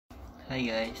Hi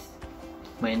guys,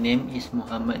 my name is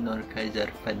Muhammad Nur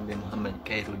Khaizharfan bin Muhammad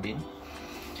Khairuddin.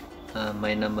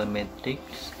 My number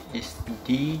matrix is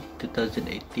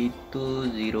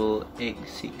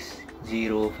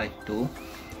D2080-2086052.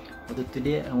 So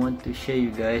today I want to share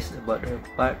you guys about a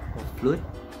part of flute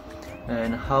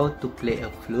and how to play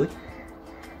a flute,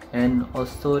 and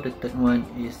also the third one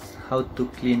is how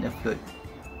to clean a flute.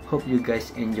 Hope you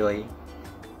guys enjoy.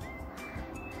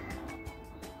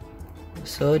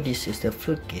 So this is the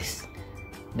flute case.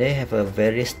 They have a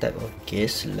various type of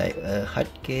case, like a hard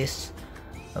case,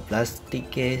 a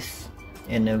plastic case,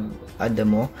 and other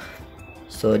more.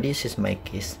 So this is my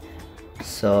case.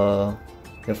 So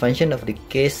the function of the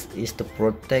case is to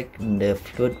protect the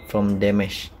flute from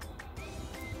damage.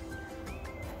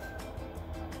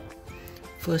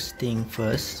 First thing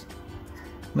first,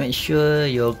 make sure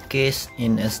your case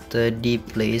in a sturdy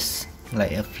place,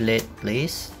 like a flat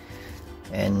place,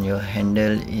 and your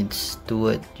handle is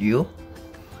toward you.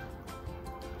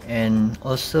 And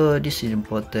also, this is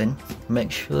important,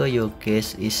 make sure your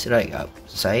case is right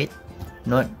upside,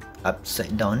 not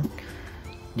upside down.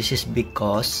 This is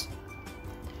because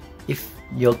if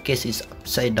your case is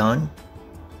upside down,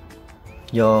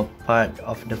 your part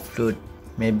of the flute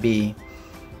may be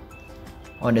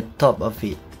on the top of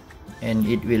it and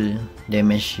it will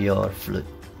damage your flute.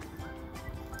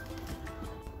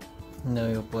 Now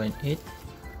you point it.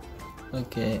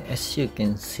 Okay, as you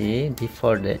can see,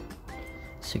 before that,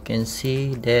 as you can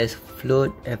see, there's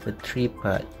flute have a three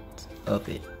parts of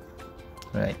it,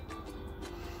 right?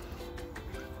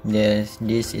 This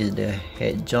is the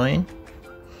head joint,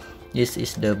 this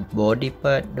is the body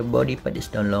part. The body part is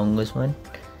the longest one,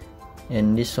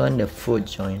 and this one the foot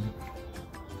joint.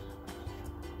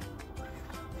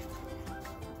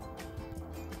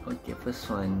 Okay, first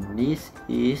one, this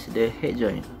is the head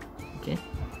joint. Okay,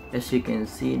 as you can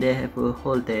see, they have a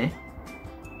hole there.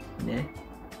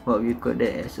 What we call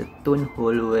that as a tone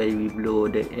hole, where we blow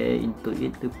the air into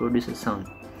it to produce a sound.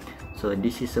 So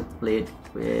this is a plate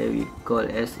where we call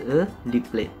as a lip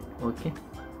plate. Okay,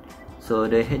 so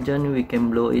the head joint we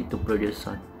can blow it to produce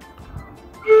sound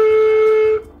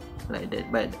like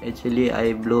that, but actually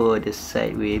I blow the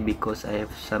side way because I have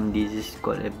some disease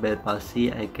called a Bell palsy.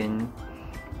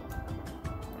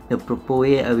 The proper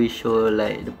way I will show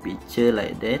like the picture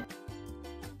like that.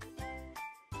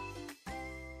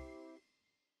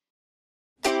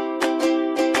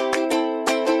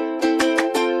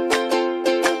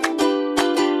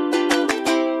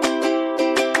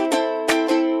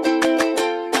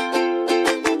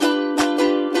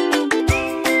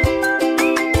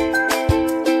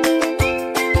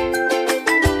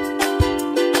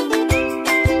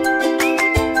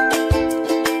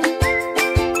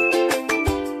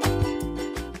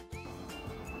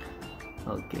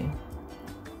 Okay,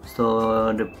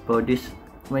 so the produce,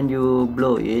 when you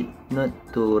blow it, not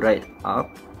to right up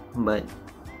but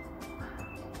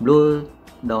blow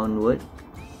downward.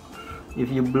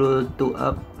 If you blow too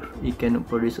up, it cannot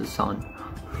produce a sound,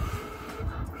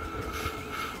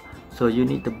 so you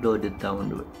need to blow the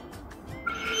downward.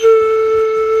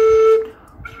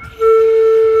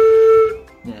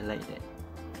 Yeah, like that.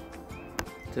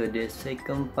 So the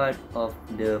second part of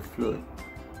the flute,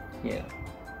 yeah,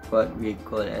 what we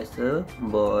call as a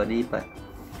body part.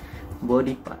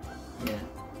 Yeah,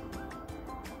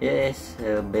 yes,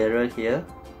 a barrel here,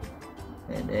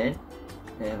 and then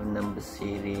have number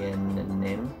series and the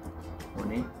name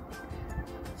on it.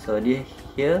 So this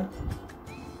here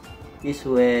is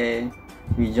where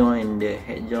we join the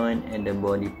head joint and the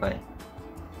body part.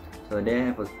 So they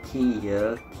have a key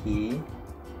here,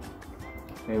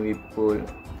 when we pull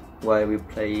while we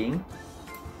playing,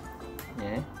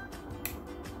 yeah,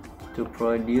 to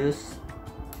produce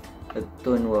a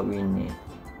tone what we need,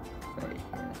 right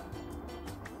here.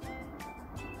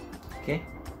 Okay,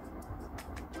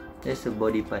 that's the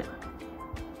body part.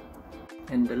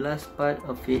 And the last part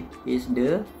of it is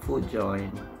the foot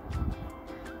joint.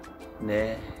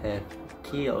 They have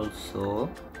key also.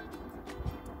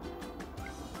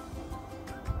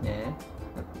 Yeah,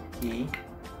 a key.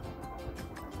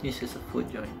 This is a foot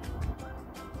joint.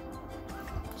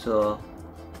 So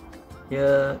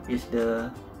here is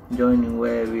the joint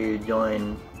where we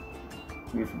join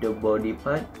with the body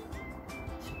part.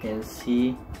 As you can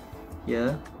see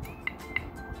here,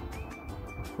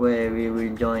 where we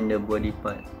will join the body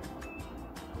part,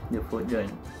 the foot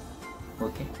joint.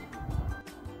 Okay,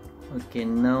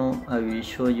 now I will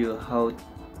show you how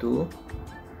to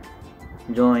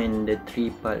join the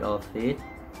three part of it.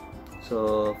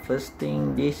 So first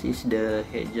thing, this is the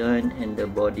head joint and the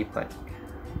body part.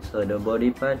 So the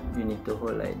body part you need to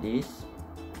hold like this,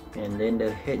 and then the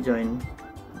head joint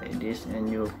like this, and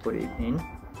you put it in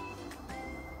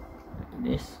like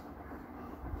this.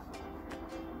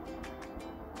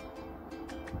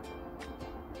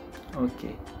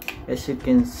 Okay, as you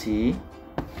can see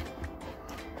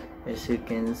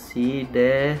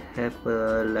there have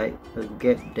a like a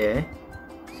gap there.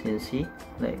 You can see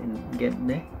like a gap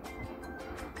there.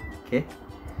 Okay,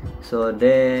 so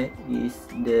there is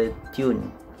the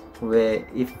tune where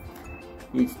if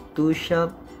it's too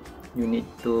sharp, you need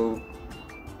to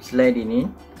slide it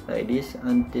in like this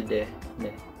until there.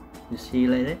 You see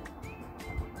like that.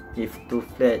 If too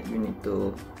flat, you need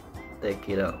to take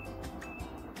it out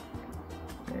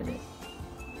like that.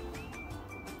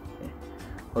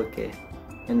 Okay,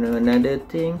 and another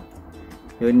thing,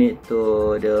 you need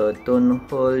to, the tone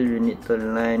hole, you need to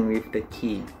align with the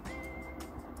key.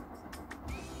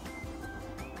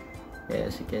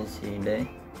 As you can see there,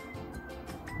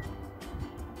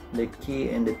 the key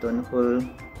and the tone hole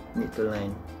need to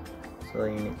line, so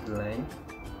you need to line.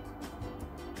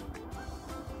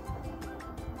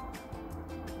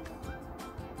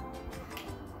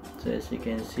 So as you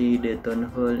can see, the tone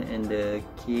hole and the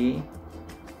key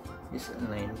is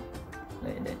aligned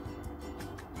like that,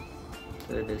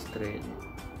 so the straight.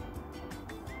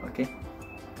 Okay,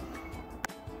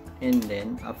 and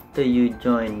then after you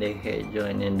join the head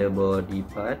joint and the body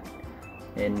part,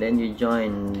 and then you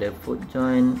join the foot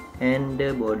joint and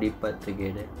the body part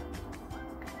together,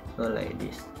 so like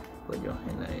this. Put your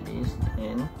hand like this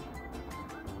and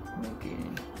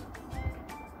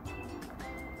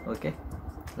okay,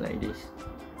 like this.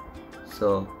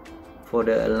 So for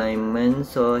the alignment,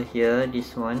 so here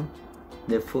this one,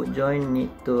 the foot joint need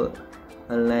to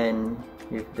align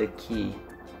with the key.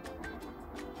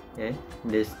 Okay,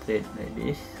 the straight like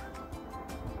this.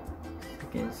 You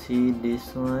can see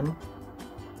this one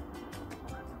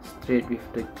straight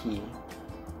with the key.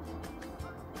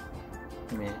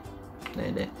 Yeah,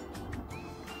 like that.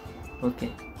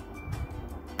 Okay,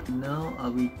 now I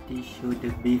will teach you the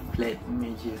B flat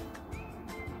major,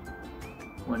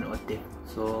 one octave.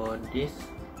 So this,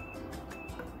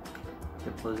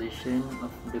 the position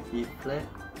of the B flat,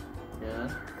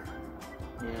 here,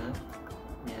 here,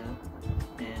 here,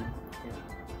 and here.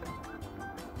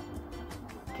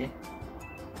 Okay,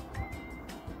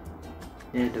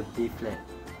 here the B flat,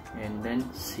 and then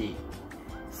C.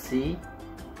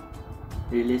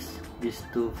 Release these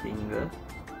two fingers,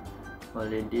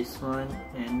 only this one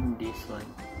and this one.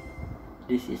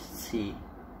 This is C,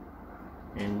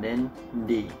 and then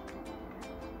D.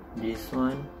 This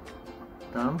one,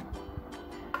 thumb,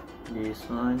 this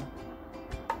one,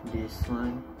 this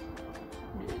one,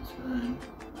 this one,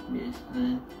 this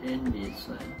one, and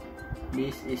this one.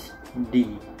 This is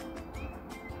D.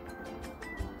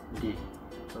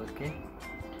 Okay,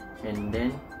 and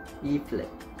then E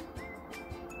flat.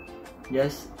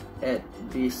 Just add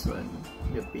this one,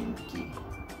 the pinky.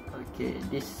 Okay,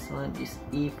 this one is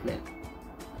E flat,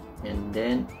 and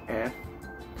then F.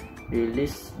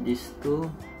 Release these two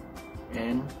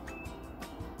and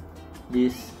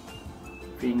this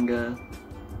finger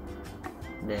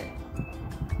there.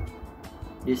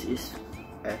 This is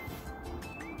F,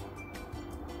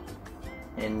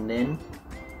 and then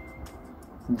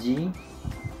G.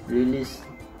 Release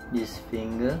this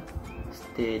finger,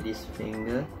 stay this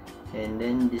finger, and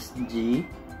then this G,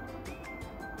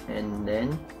 and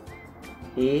then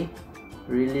A.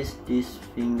 Release this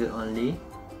finger only,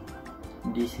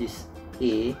 this is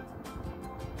A,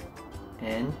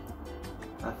 and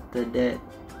after that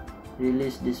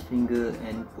release this finger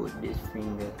and put this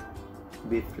finger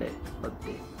B flat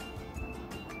octave,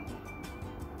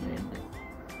 and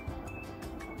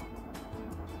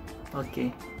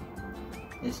okay,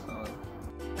 that's all.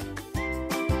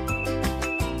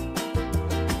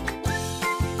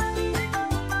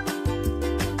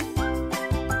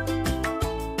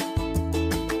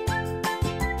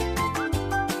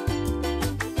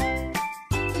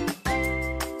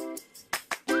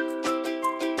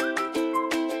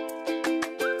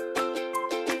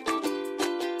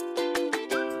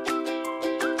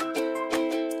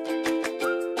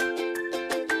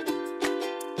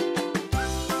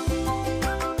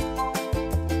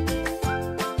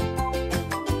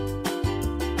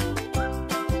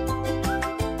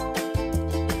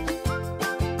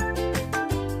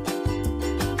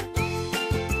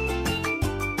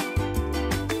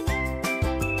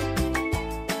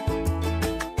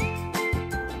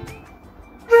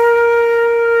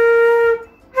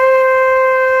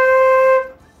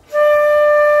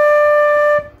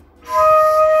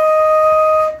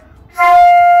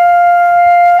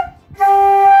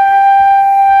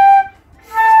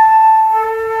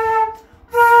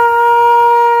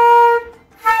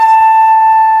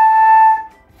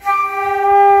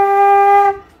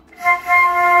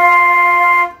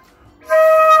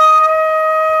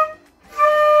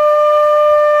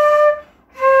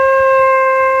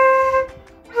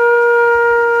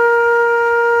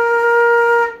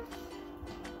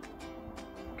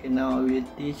 will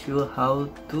teach you how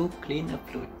to clean a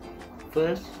flute.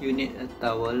 First, you need a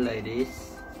towel like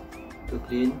this to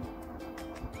clean,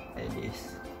 like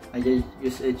this. I just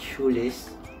use a shoelace.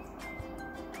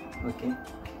 Okay.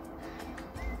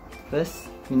 First,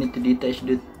 you need to detach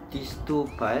these two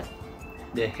parts,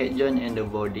 the head joint and the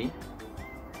body.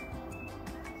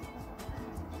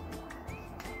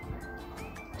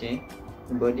 Okay,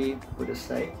 the body put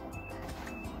aside,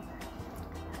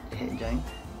 the head joint.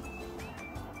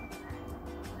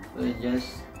 So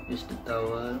just use the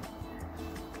towel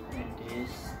like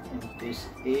this and twist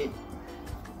it.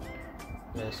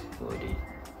 Just put it.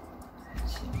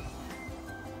 See.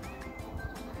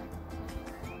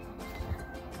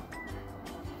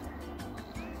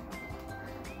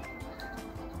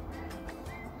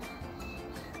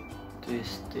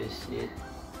 Twist it,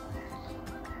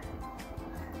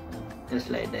 just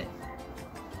like that,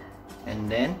 and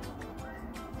then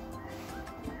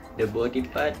the body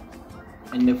part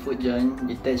and the foot joint,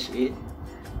 detach it,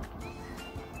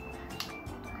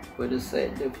 put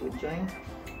aside the foot joint,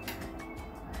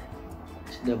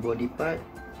 it's the body part,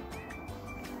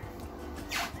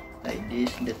 like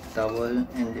this, the towel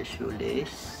and the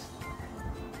shoelace,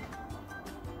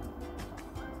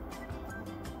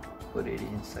 put it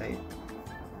inside.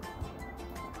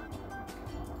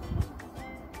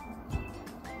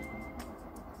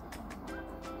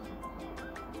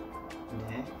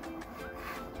 Yeah.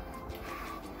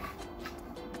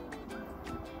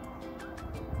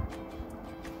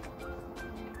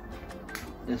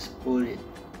 Just pull it.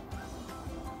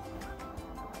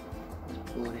 Just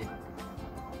pull it.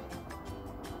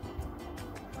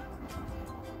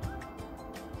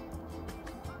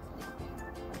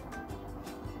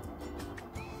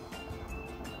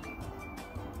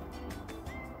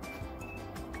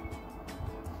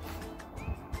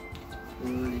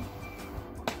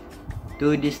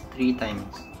 Do this 3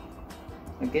 times.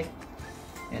 Okay,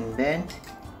 and then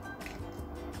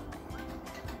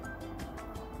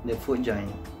the foot joint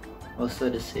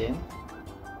also the same.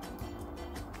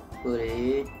 Put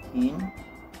it in.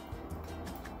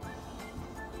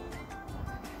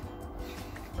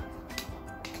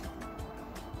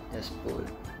 Just pull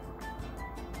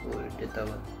the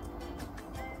towel.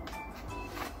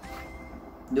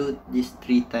 Do this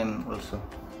 3 times also.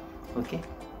 Okay.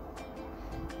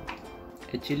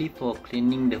 Actually, for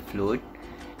cleaning the flute,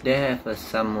 they have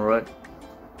some rod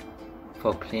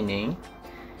for cleaning,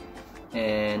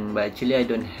 but actually I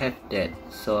don't have that,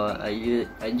 so I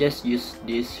just use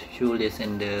this shoelace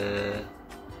and the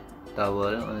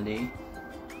towel only,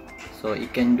 so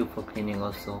it can do for cleaning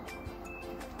also.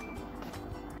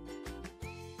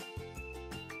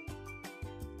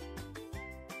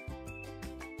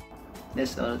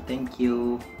 That's all. Thank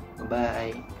you.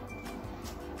 Bye.